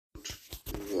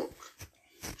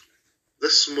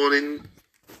this morning,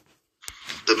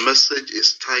 the message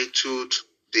is titled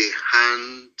The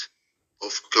Hand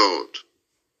of God.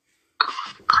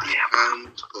 The Hand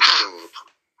of God.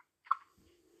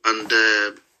 And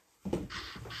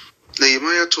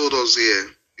Nehemiah told us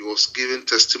here, he was giving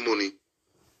testimony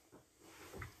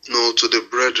to the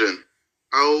brethren,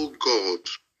 how God,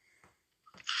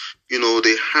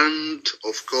 the hand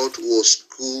of God was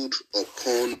good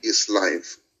upon his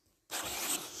life.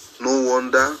 No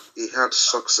wonder he had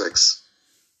success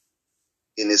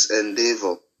in his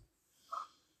endeavor.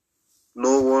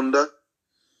 No wonder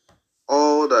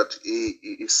all that he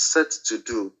is set to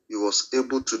do, he was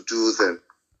able to do them.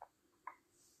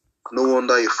 No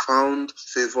wonder he found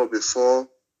favor before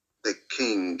the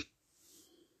king.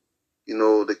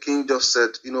 The king just said,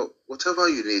 whatever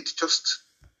you need,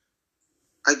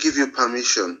 I give you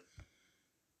permission.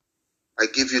 I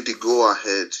give you the go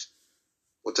ahead.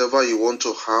 Whatever you want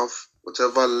to have,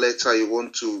 whatever letter you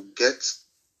want to get,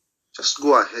 just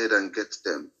go ahead and get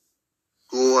them.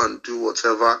 Go and do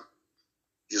whatever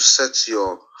you set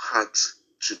your heart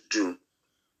to do.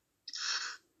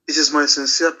 It is my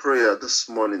sincere prayer this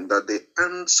morning that the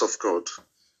hands of God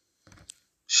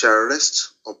shall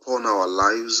rest upon our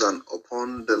lives and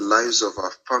upon the lives of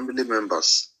our family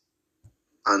members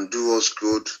and do us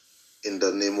good in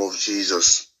the name of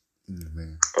Jesus.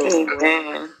 Amen.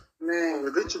 Amen. We're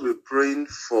going to be praying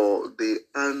for the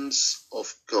hands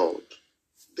of God.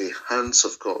 The hands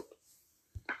of God.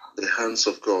 The hands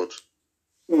of God.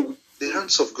 The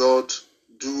hands of God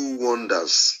do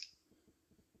wonders.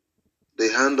 The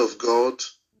hand of God,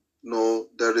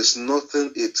 there is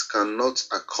nothing it cannot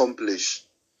accomplish.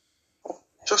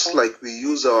 Just like we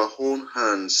use our own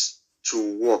hands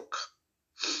to work,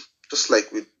 just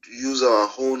like we use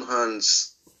our own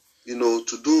hands,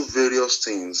 to do various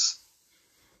things,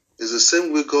 it's the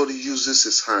same way God uses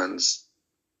his hands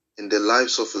in the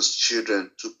lives of his children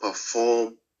to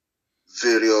perform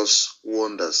various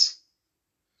wonders.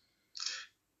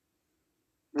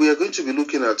 We are going to be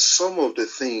looking at some of the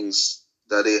things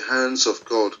that the hands of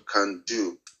God can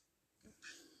do.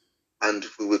 And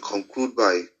we will conclude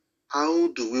by, how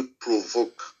do we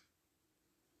provoke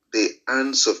the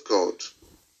hands of God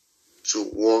to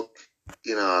work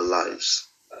in our lives?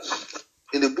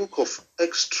 In the book of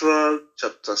Extra,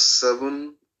 chapter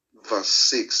 7, verse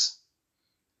 6.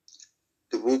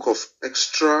 The book of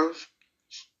Extra,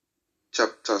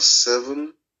 chapter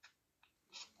 7,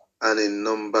 and in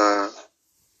number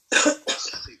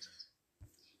 6.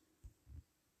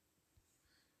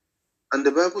 And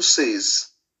the Bible says,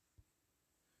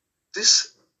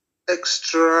 this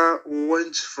Extra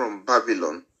went from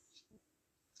Babylon,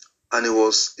 and he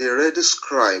was a ready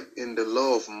scribe in the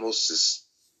law of Moses,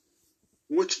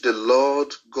 which the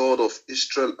Lord God of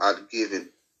Israel had given.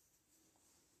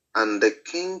 And the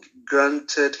king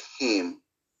granted him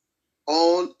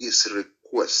all his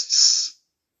requests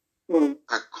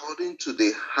according to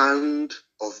the hand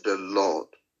of the Lord,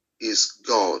 his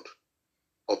God,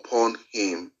 upon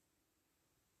him.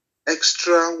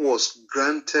 Extra was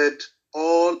granted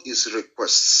all his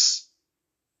requests.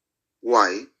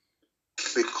 Why?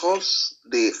 Because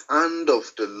the hand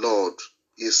of the Lord,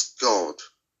 his God,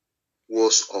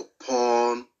 was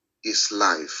upon his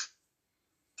life.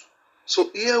 So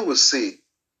here we see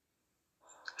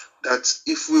that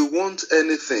if we want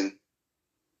anything,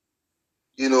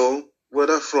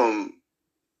 whether from,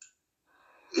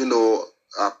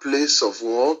 our place of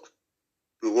work,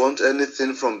 we want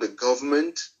anything from the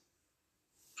government,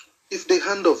 if the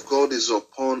hand of God is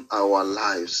upon our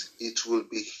lives, it will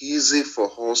be easy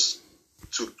for us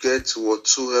to get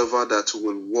whatsoever that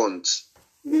we want.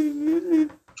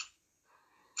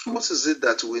 What is it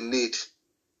that we need?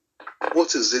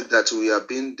 What is it that we are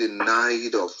being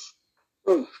denied of?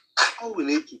 All we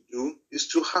need to do is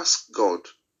to ask God.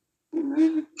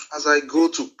 As I go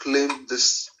to claim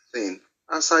this thing,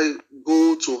 as I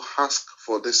go to ask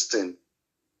for this thing,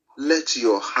 let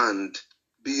your hand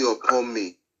be upon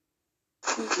me.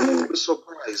 You will be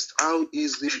surprised how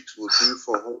easy it will be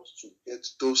for us to get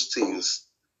those things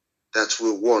that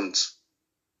we want.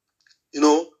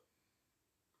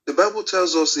 The Bible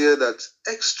tells us here that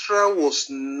Extra was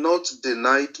not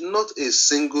denied, not a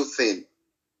single thing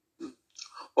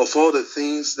of all the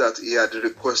things that he had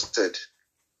requested.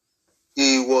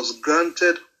 He was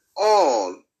granted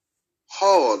all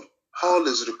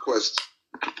his requests.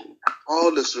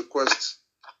 All his requests.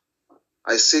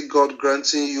 I see God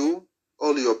granting you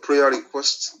all your prayer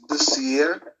requests this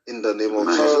year in the name of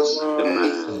Jesus.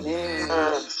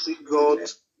 I see God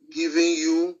giving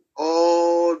you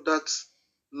all that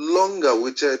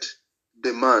long-awaited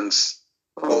demands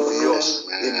of yours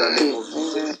in the name of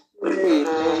Jesus.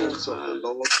 hands of the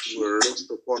Lord will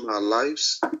rest upon our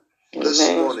lives this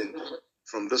morning,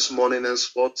 from this morning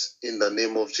henceforth, in the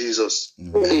name of Jesus.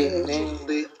 Amen. So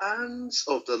the hands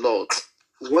of the Lord,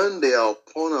 when they are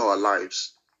upon our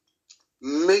lives,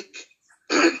 make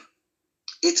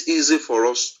it easy for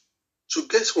us to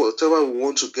get whatever we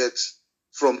want to get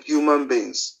from human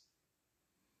beings,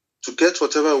 to get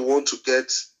whatever we want to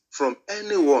get from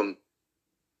anyone.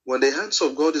 When the hands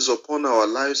of God is upon our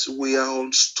lives, we are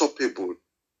unstoppable.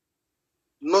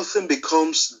 Nothing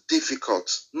becomes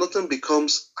difficult. Nothing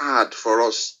becomes hard for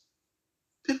us.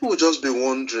 People will just be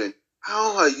wondering,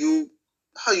 how are you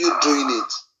doing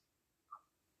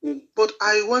it? But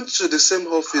I went to the same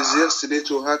office yesterday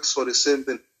to ask for the same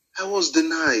thing. I was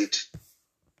denied.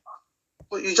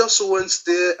 But you just went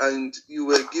there and you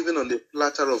were given on a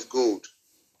platter of gold.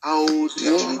 How did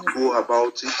you go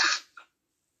about it?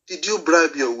 Did you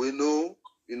bribe your way? No.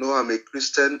 You know, I'm a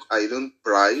Christian. I don't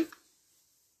bribe.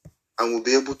 And we'll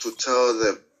be able to tell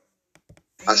them,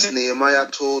 as Nehemiah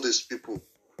told his people,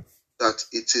 that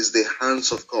it is the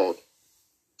hands of God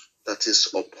that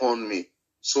is upon me.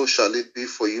 So shall it be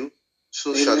for you.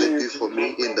 So shall it be for me,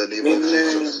 in the name of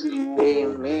Jesus.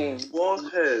 Amen.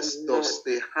 What else does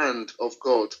the hand of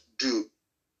God do?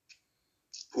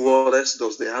 What else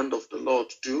does the hand of the Lord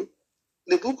do?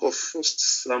 In the book of 1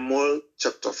 Samuel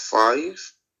chapter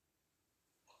 5,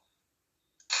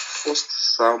 1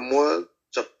 Samuel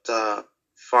chapter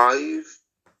 5,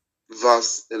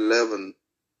 verse 11.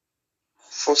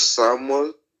 1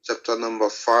 Samuel chapter number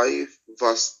 5,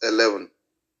 verse 11.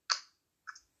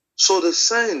 So they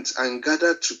sent and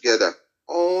gathered together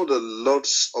all the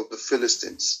lords of the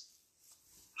Philistines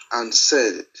and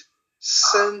said,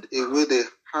 send away the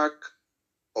ark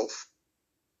of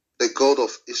the God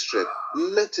of Israel.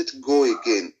 Let it go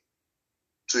again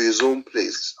to his own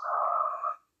place,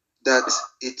 that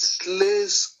it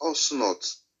slays us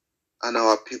not and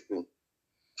our people.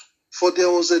 For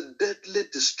there was a deadly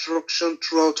destruction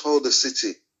throughout all the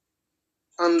city.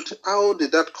 And how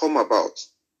did that come about?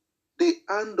 The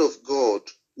hand of God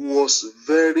was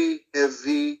very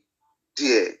heavy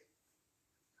there.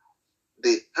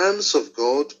 The hands of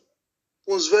God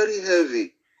was very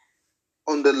heavy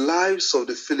on the lives of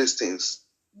the Philistines.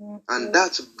 And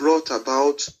that brought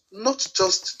about not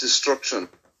just destruction,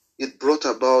 it brought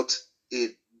about a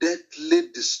deadly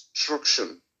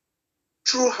destruction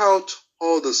throughout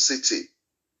all the city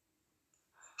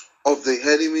of the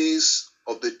enemies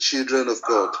of the children of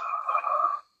God.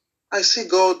 I see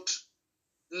God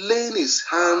laying his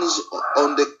hands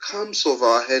on the camps of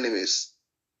our enemies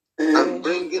and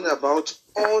bringing about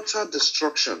utter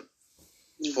destruction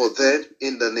for them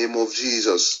in the name of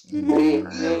Jesus. Here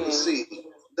we see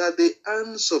that the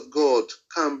hands of God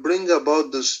can bring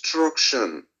about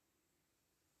destruction,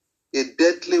 a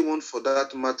deadly one for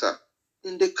that matter,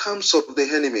 in the camps of the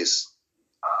enemies.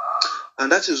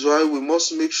 And that is why we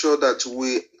must make sure that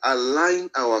we align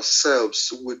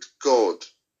ourselves with God.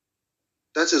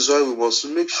 That is why we must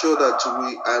make sure that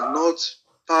we are not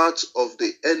part of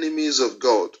the enemies of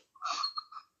God.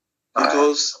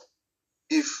 Because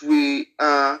if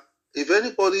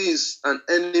anybody is an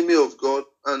enemy of God,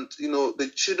 and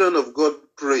the children of God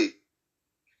pray,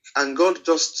 and God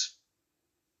just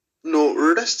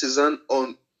rest his hand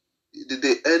on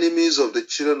the enemies of the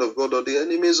children of God or the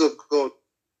enemies of God,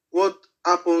 what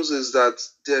happens is that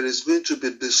there is going to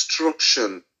be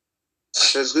destruction.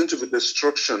 There's going to be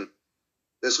destruction.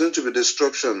 There's going to be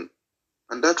destruction.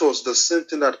 And that was the same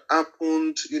thing that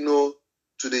happened,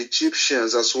 to the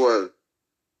Egyptians as well.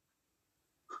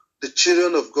 The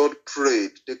children of God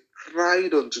prayed. They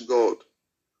cried unto God.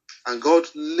 And God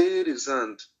laid his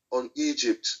hand on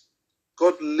Egypt.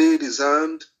 God laid his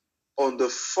hand on the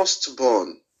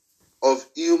firstborn of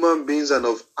human beings and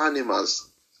of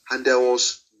animals. And there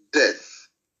was death.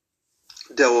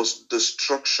 There was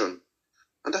destruction.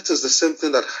 And that is the same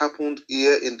thing that happened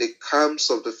here in the camps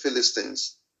of the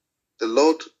Philistines. The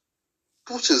Lord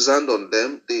put his hand on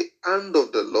them. The hand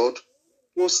of the Lord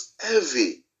was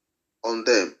heavy on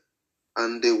them,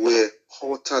 and they were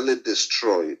utterly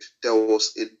destroyed. There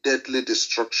was a deadly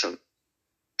destruction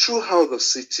throughout the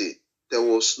city. There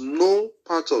was no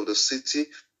part of the city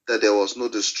that there was no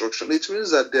destruction. It means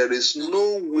that there is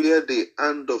nowhere the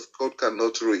hand of God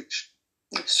cannot reach.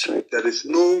 That's right. There is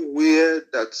nowhere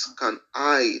that can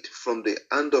hide from the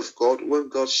hand of God when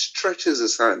God stretches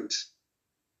his hand.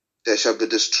 There shall be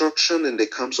destruction in the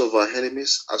camps of our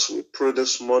enemies as we pray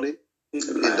this morning. In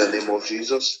the name of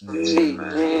Jesus.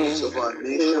 Amen. So of our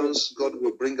nations, God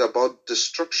will bring about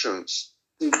destruction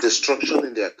in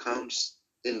their camps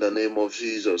in the name of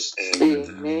Jesus.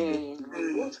 Amen.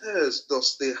 What else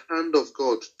does the hand of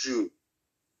God do?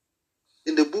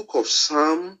 In the book of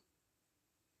Psalm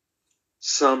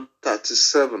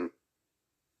 37,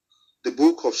 the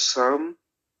book of Psalm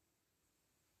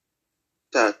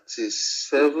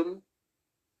 37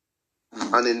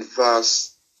 and in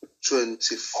verse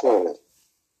 24,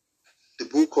 the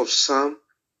book of Psalm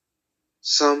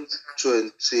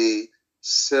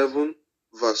 27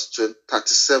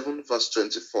 37 verse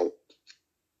 24.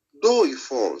 Though he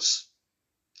falls,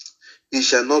 he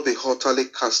shall not be utterly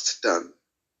cast down,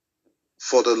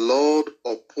 for the Lord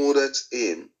upholdeth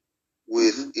him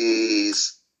with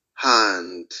his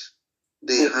hand.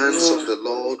 The hands of the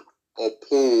Lord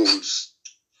upholds.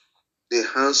 The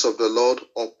hands of the Lord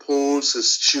upholds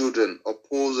his children,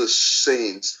 upholds his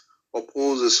saints,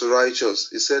 upholds his righteous.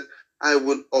 He said, I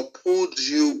will uphold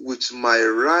you with my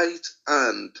right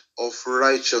hand of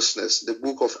righteousness. The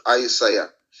book of Isaiah.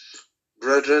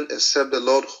 Brethren, except the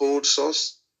Lord holds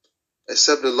us,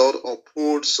 except the Lord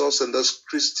upholds us in this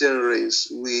Christian race,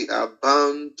 we are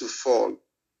bound to fall.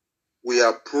 We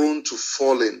are prone to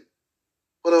falling.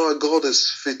 But our God is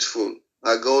faithful.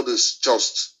 Our God is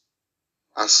just.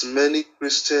 As many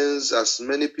Christians, as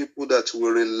many people that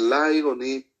will rely on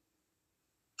him,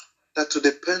 that to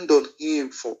depend on him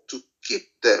to keep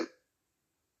them.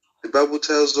 The Bible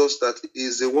tells us that he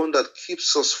is the one that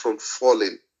keeps us from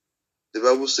falling. The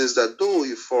Bible says that though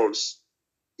he falls,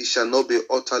 he shall not be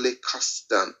utterly cast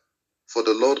down, for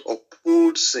the Lord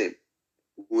upholds him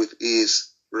with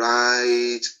his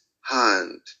right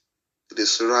hand. With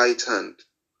his right hand.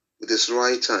 With his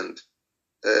right hand.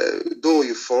 Though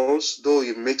he falls, though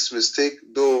he makes mistake,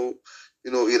 though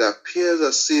it appears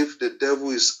as if the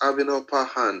devil is having upper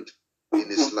hand in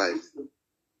his life.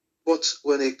 But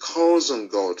when he calls on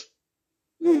God,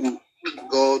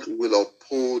 God will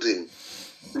uphold him.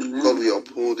 God will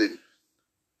uphold him.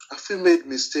 Have we made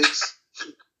mistakes?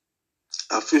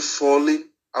 Have we fallen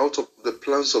out of the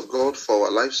plans of God for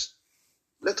our lives?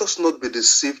 Let us not be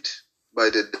deceived by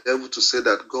the devil to say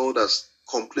that God has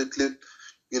completely,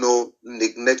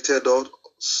 neglected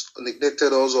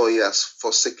us or he has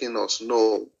forsaken us.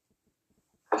 No.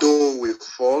 Though we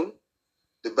fall,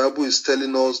 the Bible is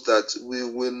telling us that we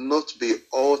will not be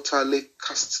utterly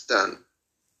cast down.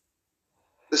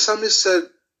 The psalmist said,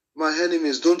 my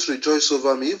enemies don't rejoice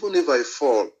over me. Even if I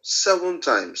fall 7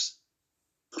 times,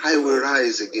 I will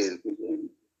rise again.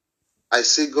 I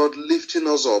see God lifting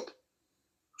us up.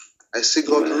 I see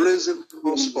God raising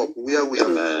us up where we are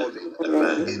falling.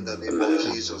 In the name of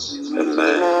Jesus.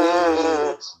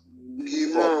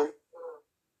 Give up.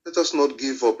 Let us not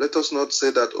give up. Let us not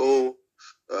say that,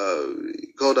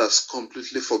 God has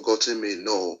completely forgotten me.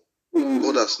 No.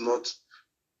 God has not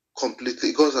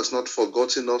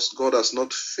forgotten us. God has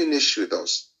not finished with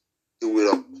us. He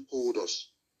will uphold us.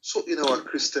 So in our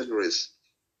Christian race,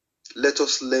 let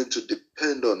us learn to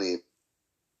depend on him.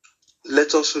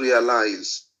 Let us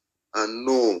realize and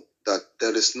know that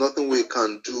there is nothing we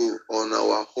can do on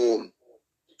our own.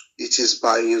 It is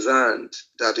by his hand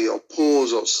that he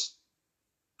upholds us.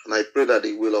 And I pray that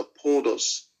he will uphold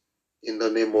us in the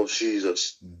name of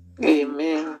Jesus.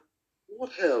 Amen.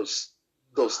 What else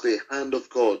does the hand of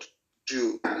God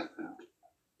do?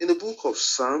 In the book of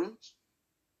Psalm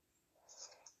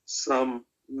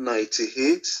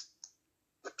 98,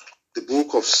 the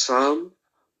book of Psalm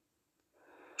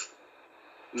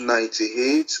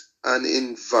 98 and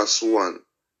in verse 1.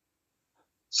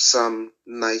 Psalm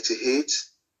 98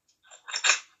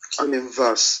 and in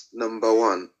verse number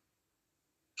 1.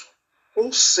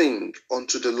 Oh, sing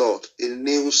unto the Lord a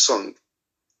new song,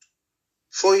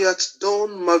 for he hath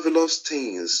done marvelous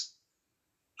things.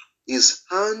 His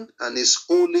hand and his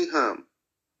holy arm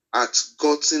hath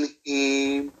gotten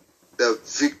him the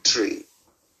victory.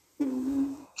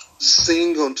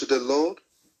 Sing unto the Lord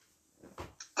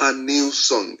a new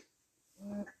song,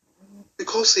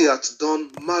 because he hath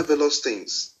done marvelous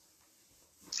things.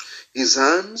 His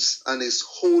hands and his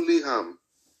holy arm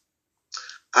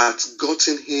hath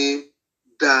gotten him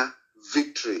the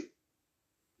victory.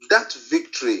 That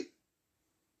victory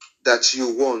that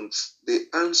you want, the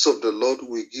hands of the Lord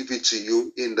will give it to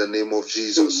you in the name of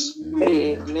Jesus.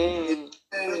 Amen.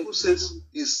 The Bible says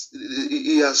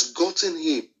he has gotten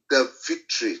him the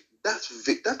victory.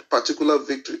 That particular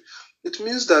victory. It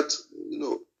means that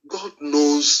God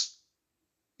knows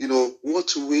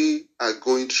what we are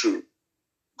going through.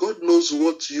 God knows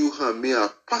what you and me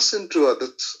are passing through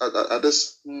at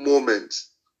this moment.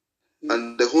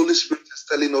 And the Holy Spirit is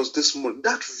telling us this morning,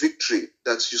 that victory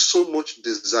that you so much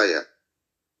desire,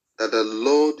 that the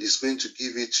Lord is going to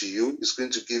give it to you, is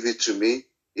going to give it to me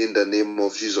in the name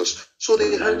of Jesus. So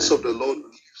the hands of the Lord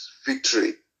gives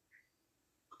victory.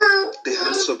 The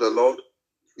hands of the Lord,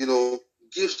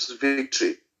 gives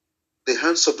victory. the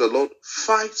hands of the Lord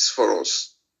fights for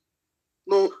us.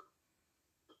 No,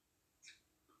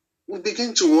 we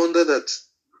begin to wonder that,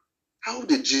 how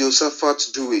did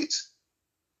Jehoshaphat do it?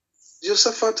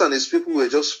 Jehoshaphat and his people were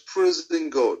just praising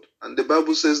God. And the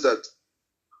Bible says that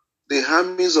the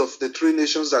armies of the three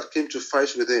nations that came to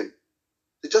fight with him,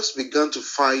 they just began to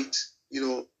fight,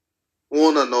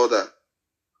 one another,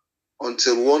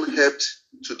 until one helped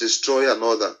to destroy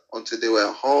another, until they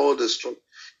were all destroyed.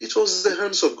 It was the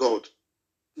hands of God.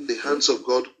 The hands of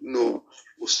God,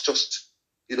 was just,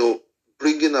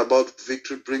 bringing about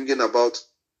victory, bringing about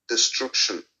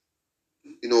destruction,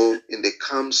 in the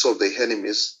camps of the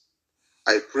enemies.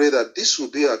 I pray that this will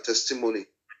be our testimony.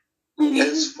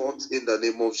 Henceforth, in the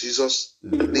name of Jesus,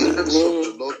 the hands of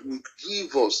the Lord will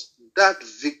give us that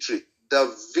victory,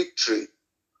 that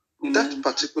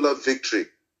particular victory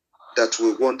that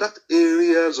we want, those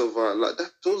areas of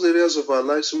our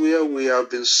lives where we have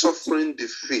been suffering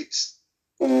defeat.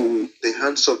 The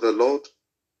hands of the Lord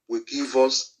will give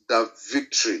us that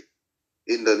victory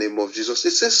in the name of Jesus.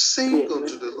 It says, sing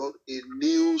unto the Lord a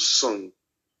new song,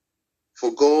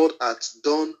 for God hath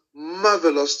done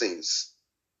marvelous things.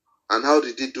 And how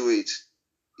did he do it?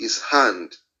 His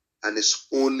hand and his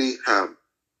holy arm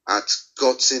hath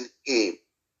gotten him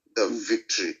the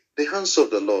victory. The hands of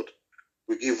the Lord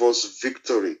will give us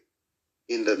victory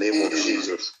in the name of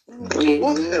Jesus.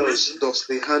 What else does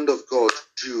the hand of God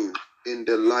do in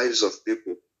the lives of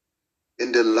people,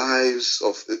 in the lives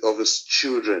of his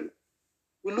children?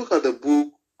 We look at the book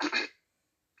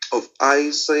of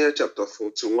Isaiah chapter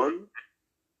 41,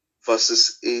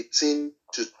 verses 18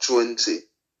 to 20.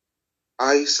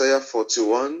 Isaiah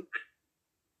 41,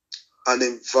 and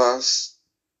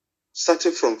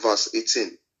starting from verse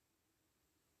 18.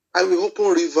 I will open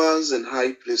rivers in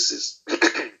high places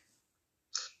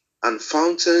and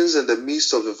fountains in the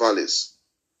midst of the valleys.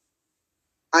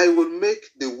 I will make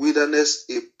the wilderness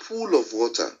a pool of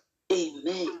water.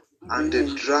 Amen. And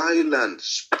the dry land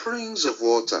springs of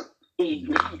water.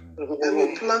 Amen. I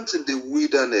will plant in the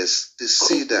wilderness the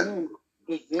cedar,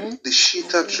 Amen. the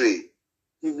shittah tree,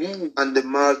 Amen. and the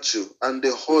myrtle, and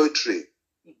the hoi tree.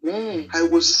 Amen. I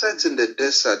will set in the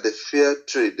desert the fir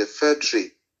tree,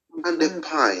 and the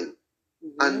pine,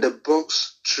 and the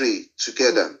box tree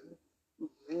together,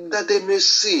 that they may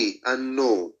see and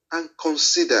know and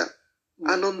consider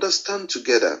and understand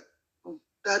together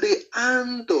that the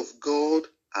hand of God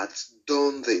hath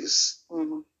done this.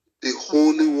 The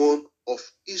Holy One of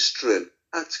Israel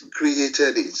hath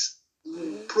created it.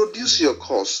 Produce your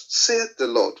cause, saith the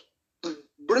Lord.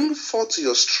 Bring forth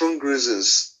your strong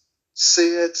reasons,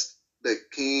 saith the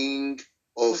King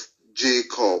of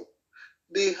Jacob.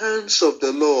 The hands of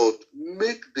the Lord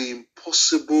make the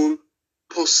impossible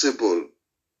possible.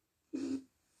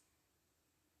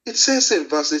 It says in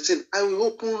verse 18, I will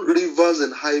open rivers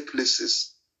in high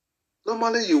places.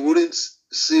 Normally you wouldn't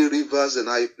see rivers in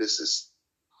high places.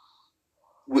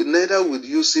 Neither would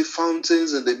you see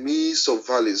fountains in the midst of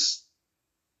valleys.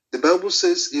 The Bible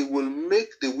says it will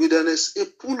make the wilderness a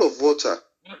pool of water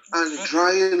and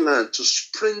dry land to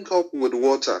spring up with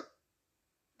water.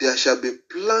 There shall be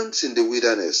plants in the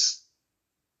wilderness.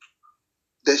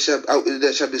 There shall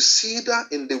be cedar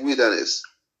in the wilderness,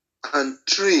 and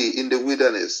tree in the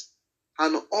wilderness,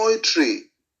 an oil tree.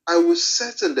 I will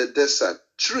set in the desert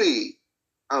tree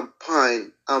and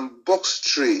pine and box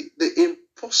tree. The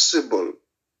impossible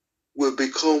will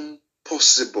become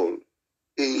possible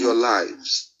in your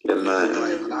lives. In my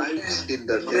lives, in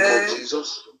the name of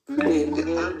Jesus.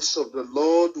 The hands of the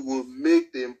Lord will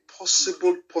make the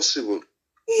impossible possible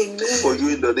for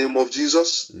you in the name of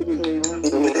Jesus.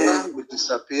 Hunger will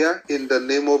disappear in the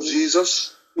name of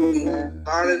Jesus.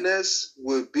 Barrenness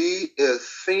will be a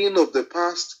thing of the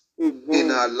past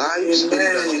in our lives in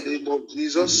the name of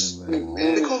Jesus.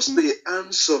 Because the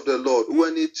hands of the Lord,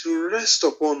 when it rests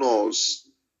upon us,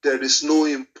 there is no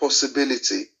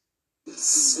impossibility.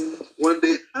 When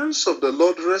the hands of the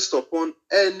Lord rest upon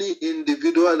any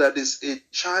individual that is a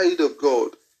child of God,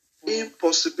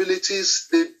 impossibilities,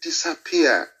 they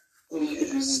disappear.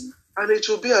 And it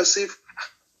will be as if,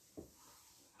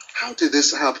 how did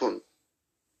this happen?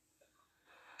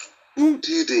 Who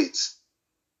did it?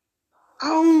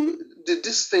 How did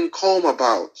this thing come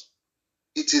about?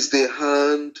 It is the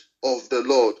hand of the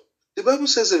Lord. The Bible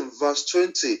says in verse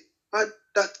 20, and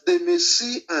that they may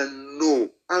see and know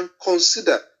and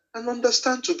consider and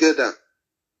understand together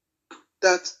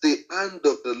that the hand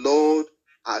of the Lord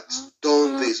hath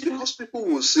done this. Because people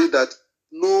will say that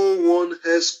no one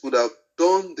else could have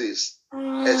done this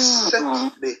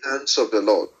except the hands of the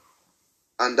Lord,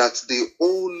 and that the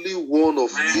only one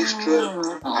of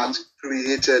Israel hath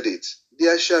created it.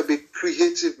 there shall be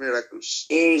creative miracles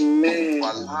in Amen.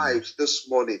 our lives this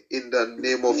morning in the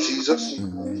name of Jesus.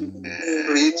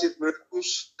 Creative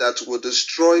miracles that will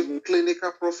destroy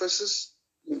clinical prophecies.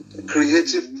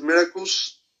 Creative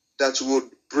miracles that would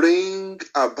bring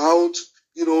about,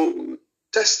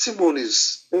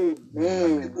 testimonies.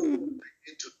 Amen. People will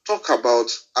begin to talk about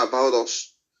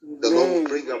us. The Lord will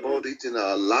bring about it in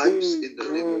our lives in the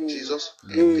name of Jesus.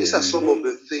 These are some of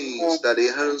the things that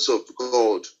the hands of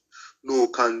God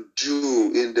can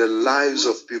do in the lives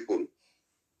of people.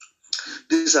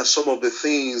 These are some of the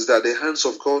things that the hands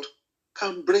of God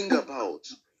can bring about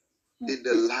in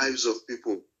the lives of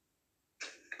people.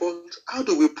 But how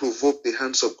do we provoke the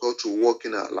hands of God to work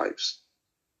in our lives?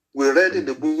 We read in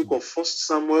the book of 1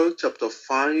 Samuel chapter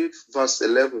 5 verse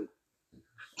 11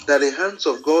 that the hands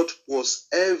of God was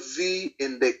heavy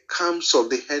in the camps of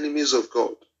the enemies of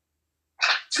God.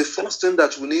 The first thing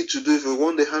that we need to do if we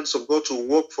want the hands of God to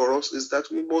work for us is that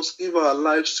we must give our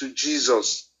lives to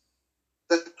Jesus.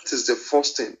 That is the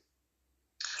first thing.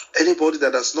 Anybody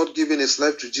that has not given his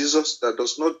life to Jesus, that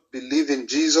does not believe in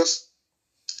Jesus,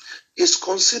 is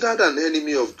considered an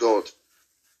enemy of God.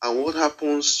 And what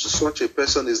happens to such a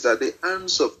person is that the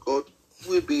hands of God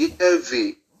will be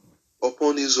heavy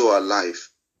upon his or her life.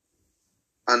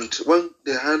 And when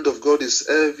the hand of God is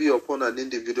heavy upon an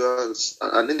individual's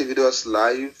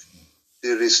life,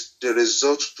 the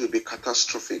result will be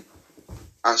catastrophic.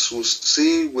 As we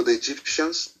see with the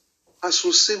Egyptians, as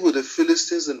we see with the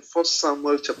Philistines in 1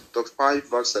 Samuel chapter 5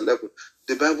 verse 11,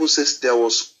 the Bible says there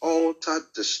was utter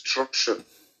destruction.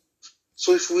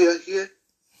 So if we are here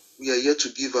to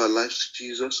give our lives to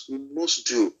Jesus, we must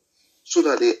do so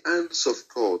that the hands of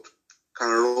God can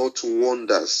wrought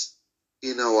wonders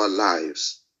in our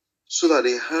lives, so that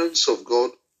the hands of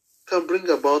God can bring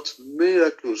about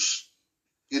miracles,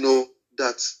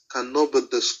 that cannot be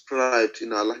described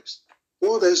in our lives.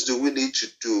 What else do we need to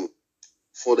do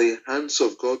for the hands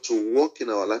of God to work in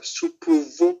our lives, to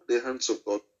provoke the hands of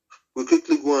God? We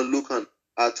quickly go and look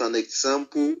at an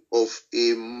example of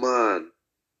a man,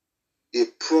 a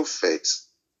prophet,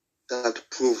 that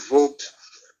provoked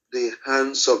the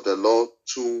hands of the Lord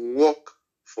to work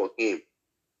for him.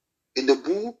 In the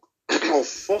book of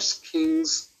 1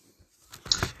 Kings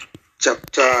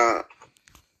chapter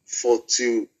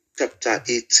 18,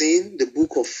 the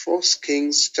book of 1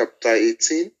 Kings chapter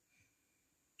 18,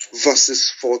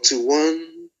 verses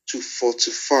 41 to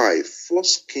 45. 1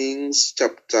 Kings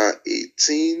chapter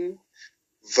 18,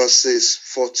 verses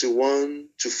 41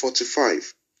 to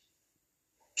 45.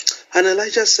 And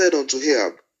Elijah said unto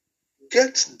Ahab,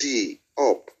 Get thee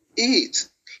up, eat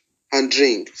and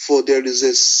drink, for there is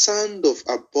a sound of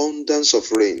abundance of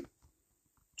rain.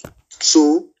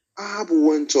 So Ahab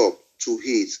went up to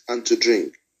eat and to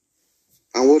drink.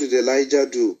 And what did Elijah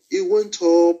do? He went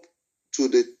up to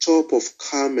the top of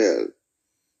Carmel.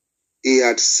 He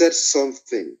had said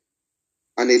something,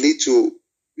 and he need to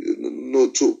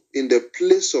in the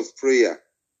place of prayer,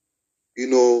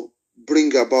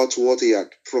 bring about what he had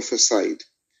prophesied.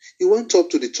 He went up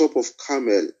to the top of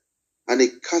Carmel, and he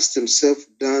cast himself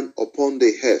down upon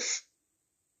the earth.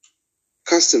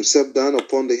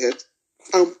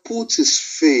 And put his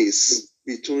face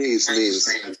between his knees.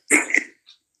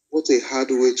 What a hard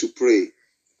way to pray.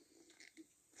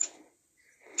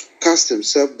 Cast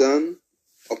himself down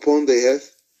upon the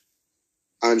earth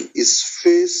and his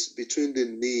face between the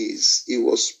knees. He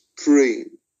was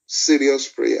praying, serious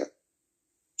prayer.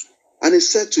 And he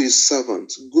said to his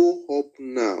servant, Go up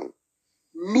now,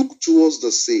 look towards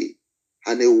the sea.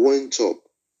 And he went up,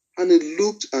 and he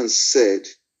looked and said,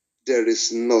 There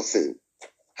is nothing.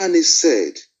 And he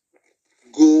said,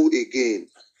 Go again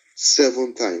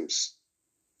 7 times.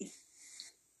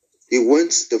 He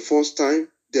went the first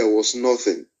time, there was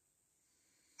nothing.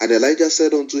 And Elijah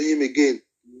said unto him again,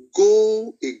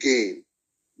 Go again.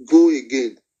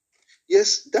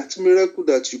 Yes, that miracle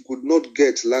that you could not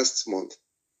get last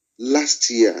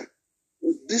year,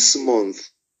 this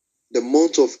month, the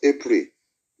month of April,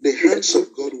 the hands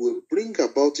of God will bring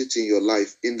about it in your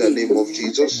life in the name of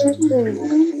Jesus.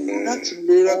 That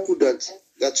miracle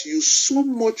that you so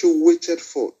much waited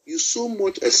for, you so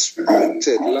much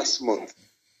expected last month,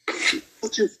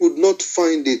 but you could not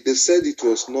find it. They said it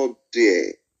was not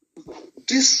there.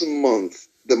 This month,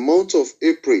 the month of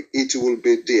April, it will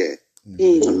be there.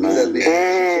 Amen.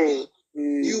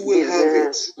 You will have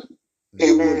it.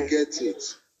 You will get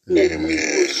it. It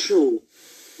will show.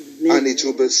 And it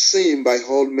will be seen by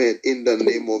all men in the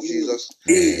name of Jesus.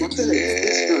 This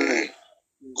time,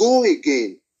 go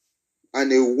again.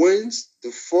 And he went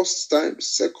the first time,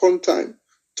 second time,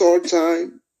 third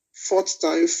time, fourth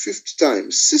time, fifth time,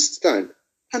 sixth time.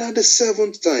 And at the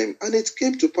 7th time, and it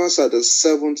came to pass at the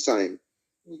 7th time,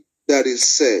 that is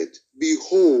said,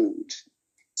 behold,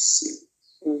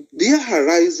 there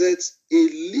ariseth a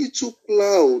little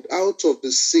cloud out of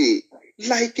the sea,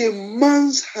 like a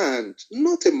man's hand,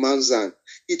 not a man's hand,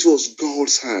 it was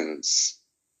God's hands.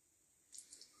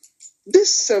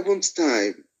 This 7th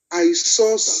time, I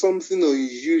saw something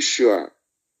unusual.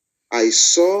 I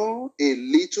saw a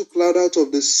little cloud out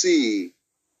of the sea,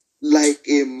 like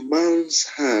a man's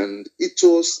hand. It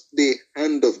was the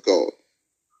hand of God.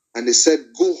 And he said,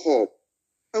 go up.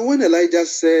 And when Elijah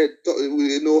said,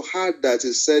 heard that,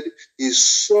 he said he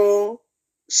saw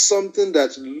something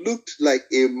that looked like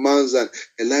a man's hand.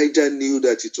 Elijah knew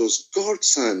that it was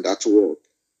God's hand at work.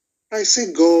 I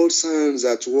see God's hands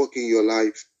at work in your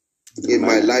life, in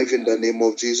my life, in the name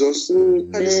of Jesus.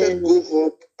 And he said, go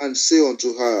up and say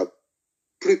unto her,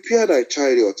 prepare thy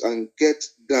chariot and get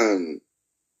down,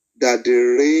 that the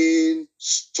rain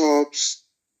stops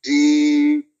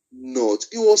thee not.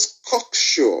 He was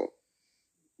cocksure.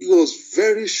 He was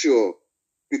very sure,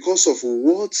 because of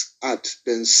what had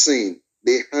been seen,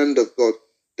 the hand of God,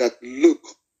 that look,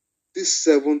 this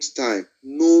 7th time,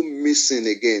 no missing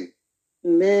again.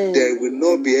 Amen. There will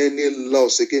not be any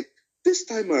loss again. This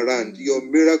time around, your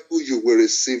miracle, you will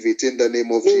receive it in the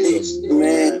name of Jesus.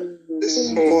 Amen.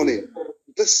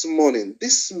 This morning,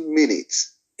 this minute,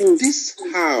 this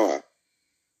hour,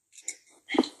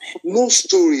 no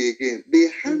story again. The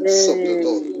hands of the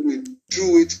Lord will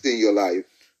do it in your life.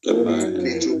 Amen.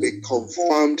 It will be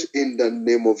confirmed in the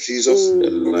name of Jesus.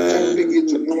 Amen. Begin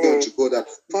to pray unto God that,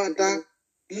 Father,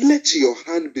 let your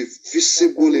hand be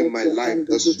visible in my life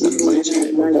this morning.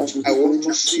 I want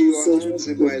to see your hands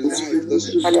in my life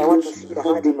this morning. I want to see your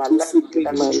hand in my life.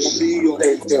 I want to see your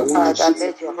hands. I want Father, to see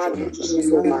let your hand be your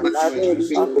visible in my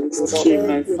life. In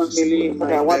my family, in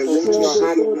my I want to see your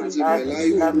hand in my life.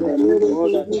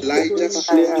 Lord, Elijah,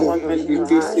 let your hand be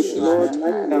visible, Lord,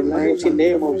 in the mighty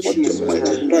name of Jesus.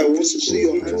 I want to see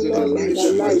your hands in the lives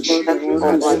of my children.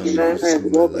 And walking in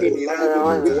Life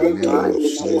the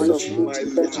place of my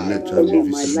life. in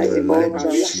my life, Lord, I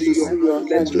want to see your hand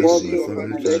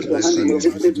walking, let your hand be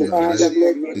visible, Father,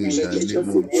 In the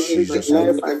name of in Jesus, my Lord,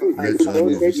 life, and let your hand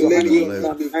be Lord, let your visible hand in in our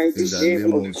life. the mighty In the name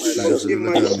name of of Jesus. Jesus, let your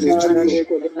hand be Father, visible. let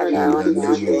your hand In the be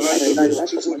name visible of in my Jesus,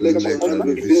 life, let your hand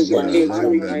be visible in our in life.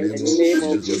 the In the mighty name of name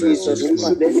of Jesus, Lord, I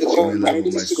pray Jesus. for Shamina,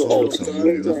 for Almighty myself, God, Samuel,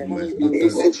 let for your my hand be daughter,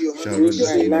 visible Be Sharon, in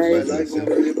my seen for in my life, life in myself.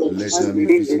 the name of Let Jesus. your hand be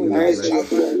in the visible in our life Let life. your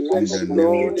of my hand In be the wife, name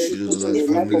seen of Lord, Jesus, our in the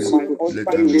life of family, my let your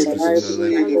husband, hand in be the Let it be visible life in our of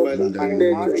life. my seen in my daughter. life In the in the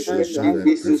name Let of name your of hand Jesus, Jesus. Lord, be I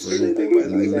pray visible for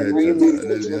you. in the name of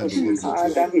Let the hand Jesus. of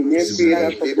God be Father, in every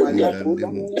area of visible my Amen. in life, the oh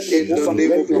name of Lord, In the Jesus, name Lord. of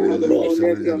let the your Let Lord hand, and Lord, Master,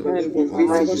 let in your the hand name be of the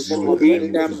Lord visible Jesus, in the in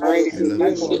name the of the Lord, mighty in the name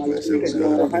name of of the Lord. Jesus.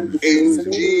 Let your hand be In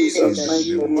visible in the Jesus'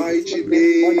 mighty name of mighty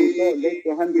this morning, Lord. Let name,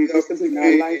 your hand we be have visible in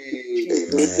our life. prayed.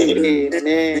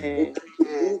 Amen. The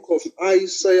book of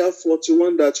Isaiah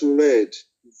 41 that we read,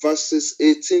 verses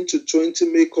 18 to 20,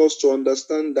 make us to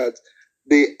understand that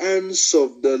the hands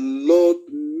of the Lord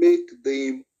make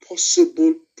the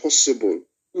impossible possible.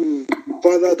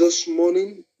 Father, this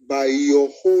morning, by your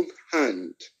own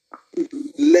hand,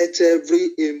 let every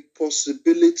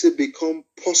impossibility become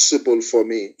possible for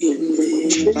me.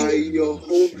 By your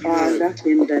own Father, hand,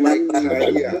 in the my name of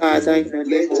career, Father, in the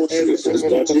name let of every Jesus,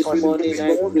 Lord, this impossibility morning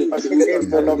I become pray, let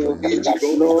let by your it hand,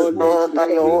 become Lord, let Lord, by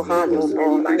every your hand, impossible oh in my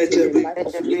Lord, life, let in the every life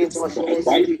of let every everyone, impossibility Lord,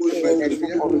 impossibility become possible in become my everything that is career.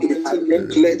 possible for me waiting, and let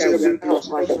the Let that we every have of lost,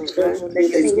 my impossibility Lord, children. become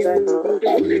let it possible start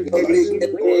working, by let it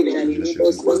your make own that hand.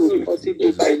 impossible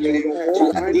possible by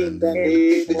your hand, in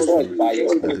the name of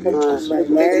Jesus, in my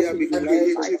Let life, there in be the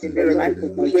life, creative in the life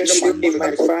of my miracles children, in in my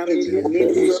my life. family,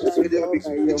 let it start, Let there be Lord,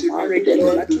 by your creative hand, miracles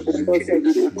Lord, in the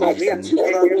cause name every impossible, let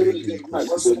everything be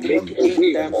possible,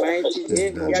 in the mighty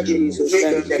name of Jesus. in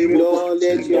the name of Lord,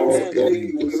 let your hand Jesus.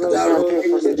 bring results, Lord,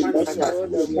 in the things,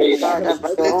 Lord, that we are Father, by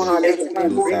your expecting. own hand, Let let your every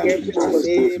hand bring it in the impossibility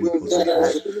name of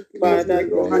Jesus. Father,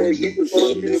 Lord, let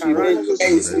things turn around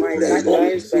in my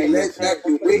lives by your hand.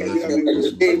 Let there be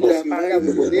In the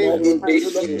mighty name of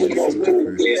Jesus,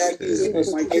 that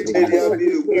business turn around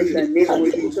in the name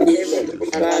of Jesus.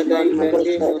 Father, in the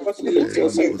name of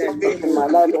Jesus, in the name in of my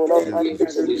life, Jesus, oh Lord, let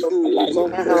it become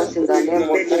enhance in possible the in name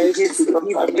our of lives Jesus, to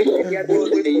Lord, do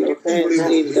by your hands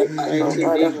in the mighty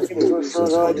Father, name of so Jesus.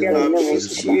 Lord, in the name of In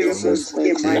Jesus. Jesus'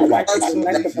 mighty name.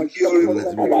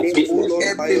 secure, oh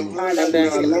Lord, by your hand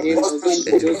Father, and in the name of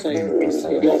Jesus, I pray.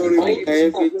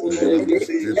 Everything, every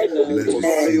situation that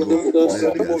has been moved us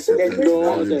from,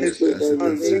 Lord, I pray that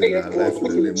you make it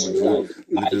possible in my life.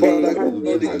 In the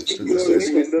name of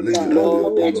Jesus,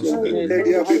 Lord, let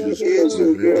your hand keep us,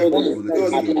 O God,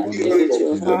 let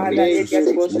your hand make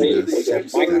your portion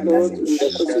acceptable, Lord, to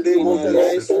deposit in our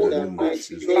lives in the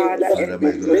mighty name of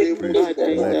Jesus.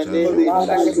 Father, in the name of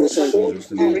Jesus,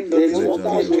 let your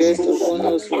hand rest upon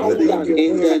us, in the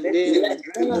name of Jesus.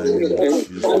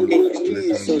 Through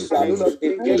Jesus' mighty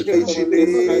name, we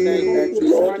pray, Father, in the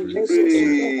name of Jesus.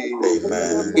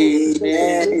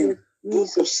 Amen. Book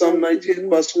of Psalm 98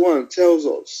 verse 1 tells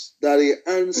us that the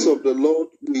hands of the Lord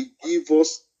will give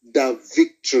us the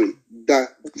victory. The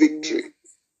victory.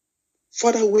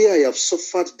 Father, where I have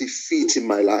suffered defeat in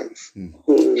my life,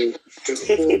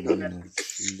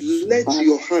 let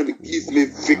your hand give me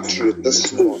victory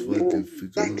this morning.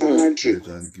 That victory,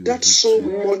 that so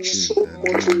much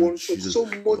wanted, so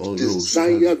much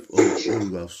desired victory.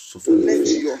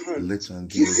 Let your hand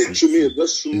give it to me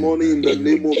this morning in the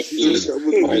name of Jesus. I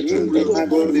will begin to praise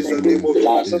God in the name of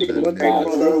Jesus.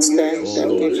 Father, we stand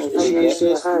in the name of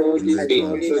Jesus, Lord, this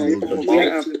morning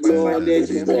I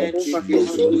pray, Lord,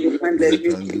 let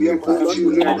your hand be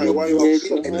visible. Let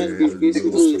your hand be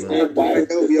visible in every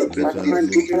area of my life.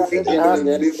 In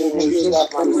the name of Jesus,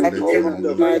 Father, I pray,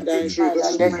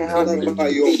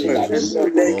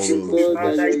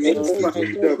 let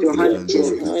your hand be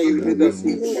visible.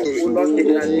 In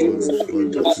the name of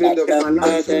Jesus,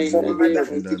 Father, in the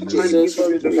name of Jesus,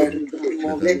 I pray.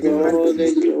 Lord,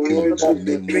 let your word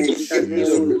be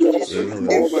fulfilled in the name of Jesus.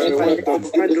 Let your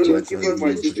hand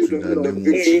be visible.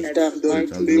 In the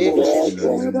mighty name of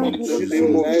Jesus, the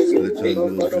lives of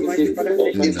many,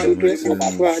 in the life of my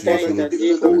children, Father, in the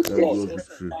name of Jesus.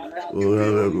 In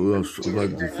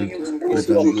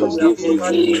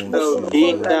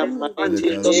the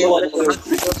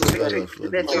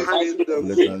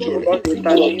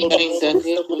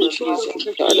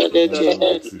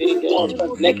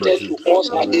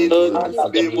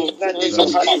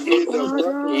mighty name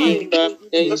of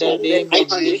in the name of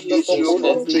Jesus, Father, let your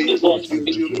hand bring us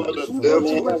connected to us.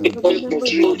 Lord, let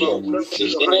your hand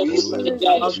in the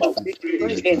name of Jesus.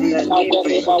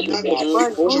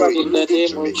 In the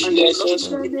name of Jesus,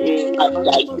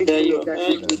 that your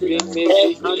hand will bring me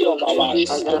victory on every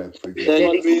side.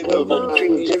 That you will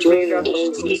bring me joy on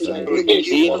every side.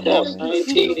 In the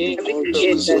mighty name of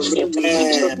Jesus.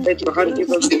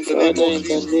 Father, in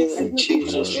the name of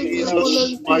Jesus.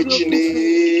 Jesus' mighty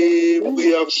name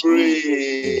we have prayed.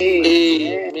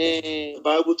 Amen. The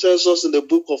Bible tells us in the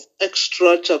book of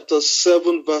Extra chapter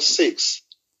 7 verse 6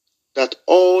 that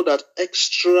all that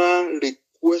Extra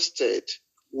requested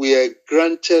were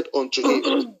granted unto him.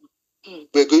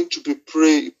 We're going to be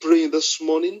praying this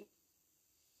morning.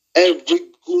 Every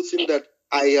good thing that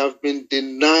I have been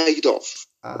denied of,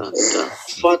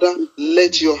 Father,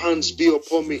 let your hands be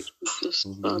upon me.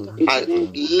 And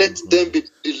let them be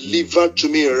delivered to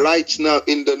me right now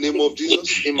in the name of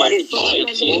Jesus. In my Father,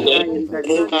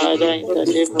 in the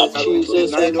name of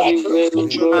Jesus, everywhere we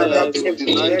go, I have been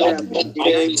denied of.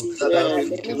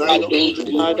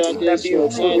 Father, let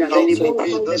your hand rest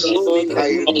upon me, Lord, in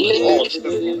the name of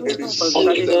Jesus.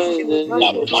 Father, in the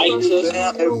name of Jesus,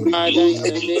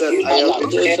 Lord, let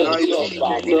your hand be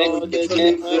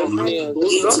on me. Lord,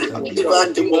 let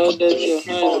your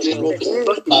hand be on me.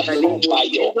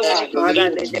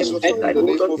 Father, let them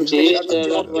hold on to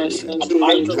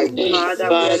Father,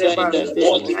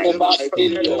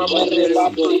 in the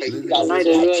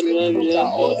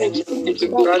name of Jesus,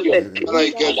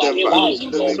 I get them back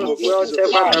in the name of Jesus.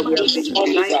 Whatever that we have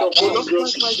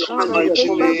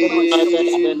been denied of,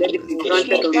 let it be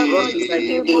granted unto us in the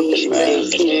name of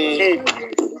Jesus.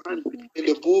 In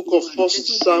the book of 1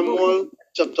 Samuel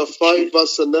chapter 5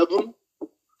 verse 11,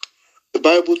 the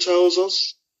Bible tells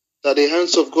us that the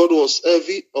hands of God was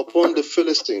heavy upon the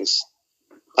Philistines,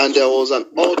 and there was an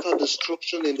utter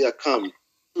destruction in their camp.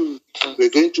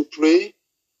 We're going to pray.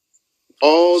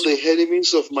 All the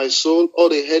enemies of my soul, all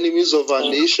the enemies of our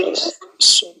nations,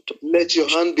 let your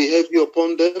hand be heavy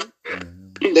upon them.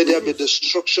 Let there be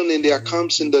destruction in their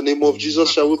camps in the name of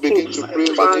Jesus. Shall we begin to pray?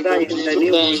 Father, in the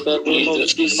name of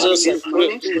Jesus, I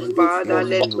pray. Father,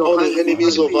 let all the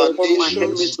enemies of our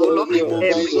nations, all the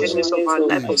enemies of our life,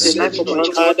 of the life of our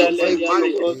Father, let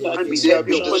there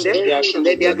be utter destruction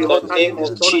in their camps in the name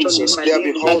of Jesus.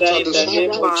 Father, in the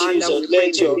name of Jesus,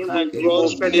 let your hand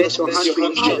rest,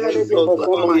 let your hand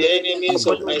upon the enemies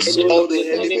of my soul, the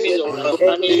enemies of my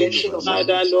family.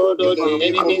 Father, Lord, all the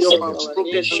enemies of our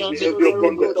nations,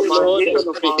 from the foundation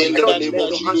of our In the Lord, name let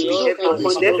of your hand be Jesus. kept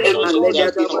upon them, and let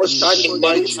there be much touch in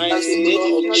the Mighty mighty name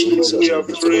name of Jesus. we are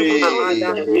free.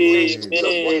 Father, we thank you,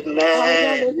 Lord.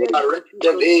 Amen.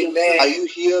 Are you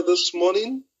here this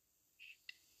morning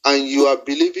and you are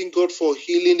believing God for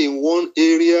healing in one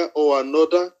area or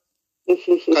another?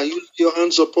 Can you lay your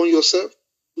hands upon yourself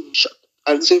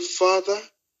and say, Father,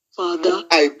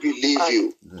 I believe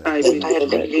you. I believe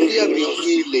Let there be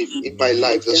healing in my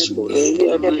life this morning.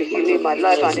 let there be healing in my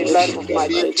life and in the life of my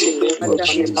children. Father,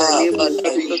 in the name of Let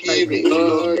there be Jesus, I healing.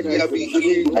 believe Let there be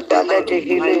healing. Father, let the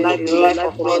healing in the life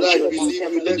of my Father, I children.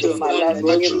 believe you. Let your My life,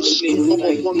 virtues come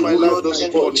upon my life this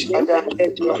morning. Father,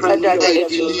 let your hand I be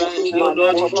believe you. my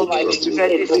life upon my Testimony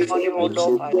children this morning, O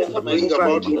Lord, Father. bring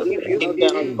about I believe you healing.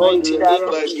 give me by Father,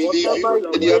 I miracle, believe you. whatever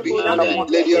Let you there have be put down healing.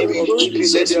 upon Let them, there let be your healing.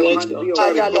 spirit, Let there be hand be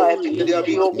total upon them. recovery. Let there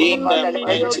be healing. Father, let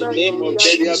there be healing,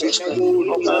 Let there be total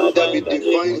healing. Let there be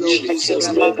divine healing.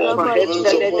 Lay your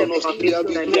hands upon us. Let there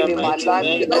be healing. in my life,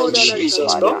 in the Let name of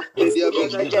Father. there be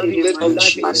Let there healing. be Let my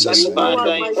life, there and be you are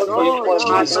my God,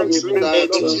 Father, we thank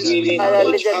you, Lord. diabetes be Father,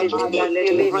 let there be healed.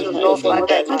 healing, Lord,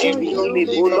 Father, in my healing, O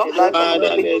Lord, life of my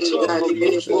children, in the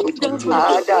name of Jesus.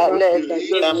 Father, let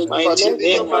there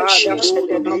be healing,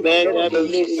 Father, let there be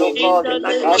healing, Lord God, in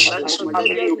the life of my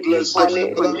family this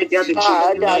morning.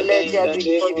 Father, let there be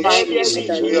divine healing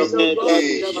We have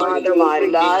prayed. in my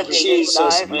life, in the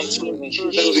life of my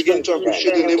Let's begin to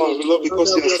appreciate the name of the Lord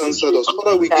because He has answered us.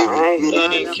 Father, we give you glory in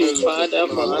our lives.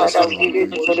 Father, we give you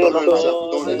What glory, your Lord hands God. have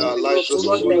done in our lives this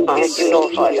morning. Thank you,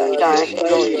 Lord, Father. We have Thank you,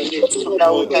 Lord. prayed.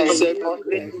 Father, we Lord, thank accept you, Lord.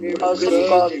 it. Awesome Accept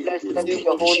God, it. blessed be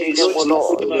your holy name, O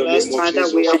Lord. In the name of Father,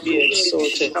 we Jesus.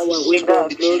 appreciate our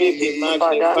witness, Father.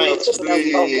 We have We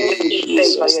prayed.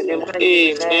 glorify your name.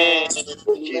 Amen.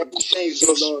 In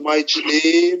Jesus' mighty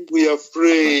name, we have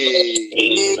prayed.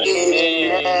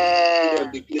 Amen.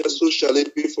 And declare, so shall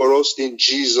it be for us in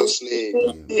Jesus' name.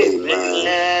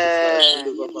 Amen.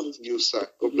 Over back to you, sir.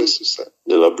 God bless you, sir.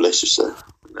 The Lord bless you, sir.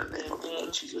 In the name of the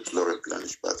Lord Jesus, Lord,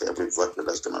 replenish back every virtue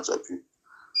that's come out of you.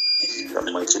 In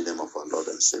the mighty name of our Lord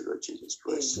and Savior Jesus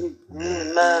Christ.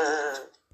 Amen.